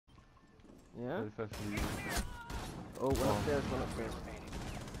Yeah? Oh, one upstairs, one upstairs.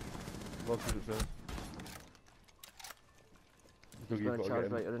 What's it says? He's gonna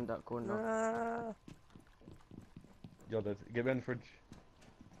charge right around that corner. You're dead. Get me in the fridge.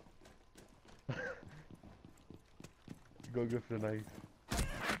 Go for the knife.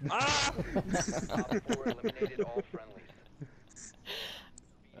 Ah! Top 4 eliminated all friendlies.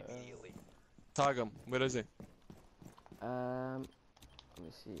 Immediately. Tag him. Where is he? Let me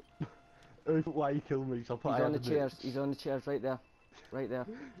see. Why you kill me? So I'll put He's on the chairs. He's on the chairs right there. Right there.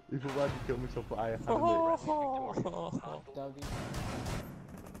 If why you kill me? So I'll put I have Doggy.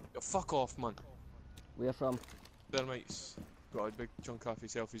 Yo, fuck off, man. Where from? There, mates. Got a big chunk off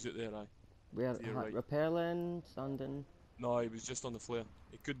his selfies out there, aye. Where? To your right. Repelling, standing. No, he was just on the flare.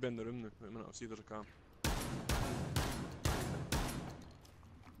 He could be in the room now. Wait a minute, I'll see if there's a cam.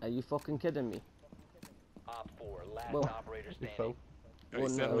 Are you fucking kidding me? Op 4, last Well, operator He standing. fell. Yeah,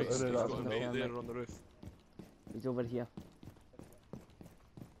 he's no, there, mates. it's He's not got a on the mate camera. there on the roof. He's over here.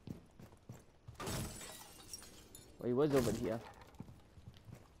 Well, he was over here.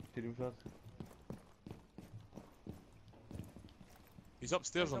 Hit him first. He's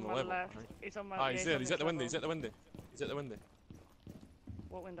upstairs He's on on the my level. left. Right? He's on my Ah, he's there. He's at the window. level. He's at the window. He's at the window.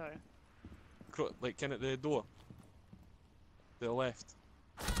 What window? Like, can at the door. To the left.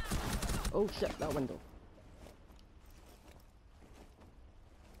 Oh shit, that window.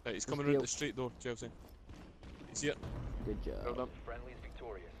 Right, he's coming around the straight door, Chelsea. You see it? Good Well job. done. Friendlies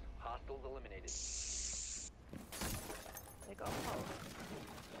victorious. Hostiles eliminated. They got a pole.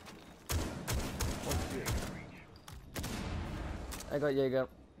 I got Jaeger.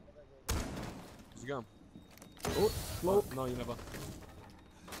 Where's he gone? Oh, smoke. No, you never.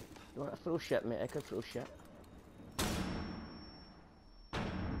 You wanna throw shit, mate? I could throw shit.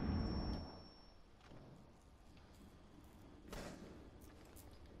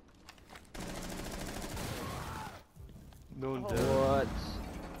 No one Oh. did. What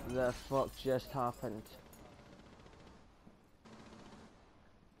the fuck just happened?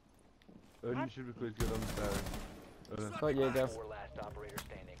 You should be pleased to get on the stairs. Got Jaeger. 4 last operator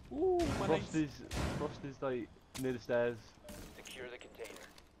standing. Ooh, my Frost is like near the stairs. Secure the container.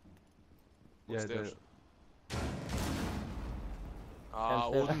 Yeah, Upstairs. the, Ah,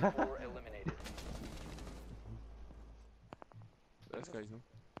 Downstairs. Odin. 4 eliminated. This guy's no.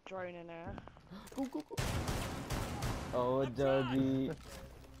 Drone in there. Go, go, go. Oh, doggy.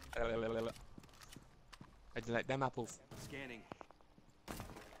 I do like them apples. Scanning.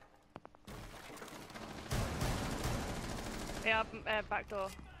 Yeah, back door.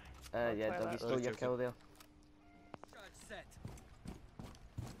 Yeah, Toilet. doggy stole your Okay. kill there. Charge set.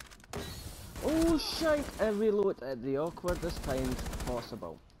 Oh shite! I reload at the awkwardest times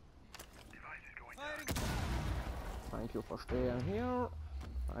possible. Firing. Thank you for staying here.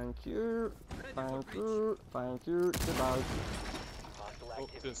 Thank you. Thank you. Thank you. Goodbye. Hostile Oh,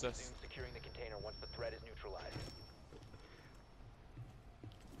 activity. who's this? Resume securing the container once the threat is neutralized.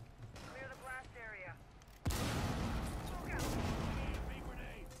 Clear the blast area.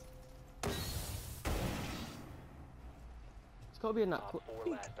 It's gotta be in that. Top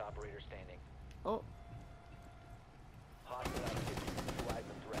 4 last operator standing. Oh, Hostile activity. Neutralize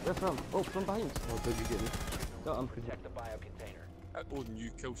the threat. where from? Oh, from behind. oh, did you get me? Got him. Protect the bio container. Odin, you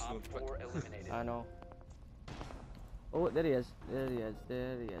kill someone Op quick. 4 eliminated. I know. Oh, there he is. There he is.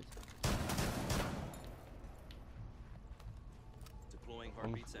 There he is. Deploying I'm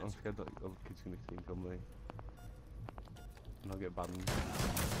heartbeat sensor. scared that other kid's gonna kill me. And I'll get banned.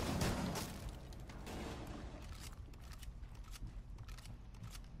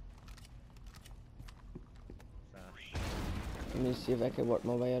 Let me see if I can work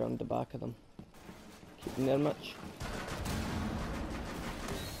my way around the back of them. Keep them there much.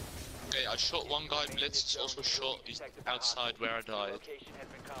 Okay, I shot one guy, Blitz is also shot, he's outside where I died. Location has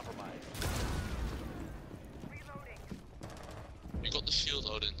been compromised. Reloading. You got the shield,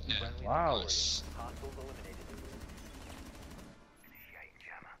 Odin. Yeah. Friendly Wow. Nice. Hostiles eliminated.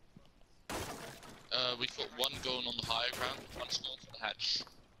 We've got one going on the higher ground, one's going for the hatch.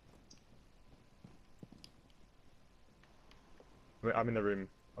 Wait, I'm in the room.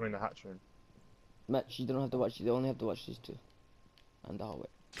 I'm in the hatch room. Mitch, you don't have to watch. You only have to watch these two. And the hallway.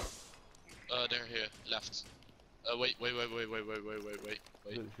 They're here, left. Wait.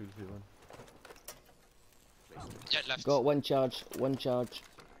 Yeah, left. Got one charge. One charge.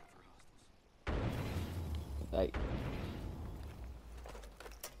 Right.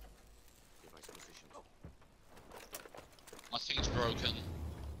 My thing's broken.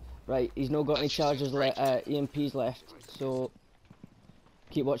 Right. He's not got any charges left. EMPs left. So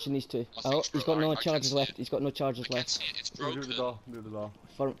Keep watching these two. I think Oh, it's he's got broke. no I can't charges see left. it. He's got no charges I can't left. see it. It's Near broken. the door. Near the door.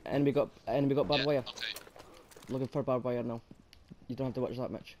 For enemy got barbed Yeah, wire. okay. Looking for barbed wire now. You don't have to watch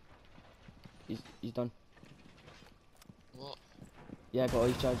that much. He's done. What? Yeah, got all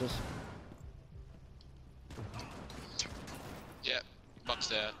his charges. Yeah, Buck's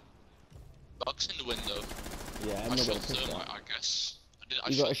there. Buck's in the window. Yeah, I I'm not shot gonna push thermite, that. I guess. I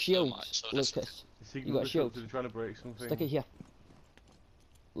You shot got a shield, thermite, so that's- Lucas. The signal You got a shield. disrupted, trying to break something. Stick it here.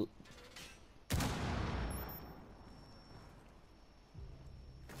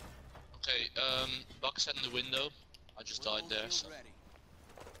 Okay, Buck's in the window. I just died there, so.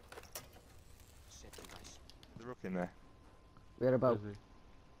 The rook in there. Where about? Where is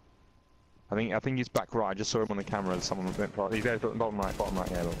I think he's back right. I just saw him on the camera. Someone went past. He's there, bottom right,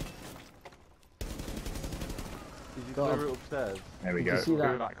 yeah. Look. he? Is he Got clear him. it upstairs? There we Did go. you see that?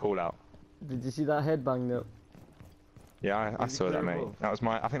 Look at that call out. Did you see that headbang though? Yeah, I Is he saw that, clear mate. above? That was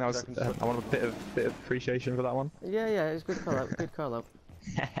my. I think that was. Second shot. I want a bit of appreciation for that one. Yeah, it's good call out. Good call out.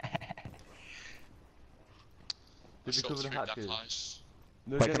 Did he shot cover the 3 black hatches? eyes.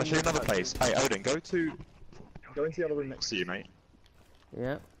 No, Wait, get can I in show you the another hatches. place? Hey, Odin, go into the other room next to you, mate.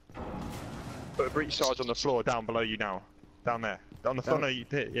 Yeah. Put a breach charge on the floor down below you now. Down there. On the front of you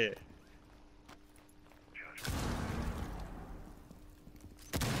pit, yeah.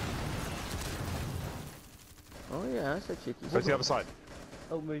 Oh yeah, that's a cheeky. Go to the other side.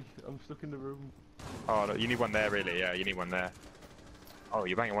 Help me, I'm stuck in the room. Oh, no, you need one there, really. Yeah, you need one there. Oh,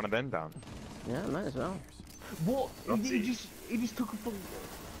 you're banging one of them down. Yeah, might as well. What? Lottie. He just took a full...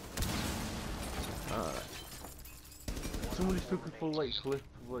 Alright. Someone just took a full, like, clip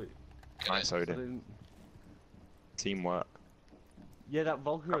of, like... Nice, I Odin. didn't... Teamwork. Yeah, that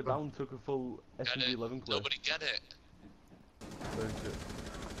Valkyrie down took a full Get it. SMG-11 clip. Nobody get it. Oh, shit.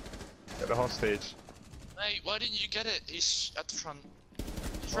 Get the hostage. Mate, why didn't you get it? He's at the front.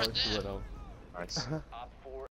 He's Oh, right it's there. too late now. Nice. Op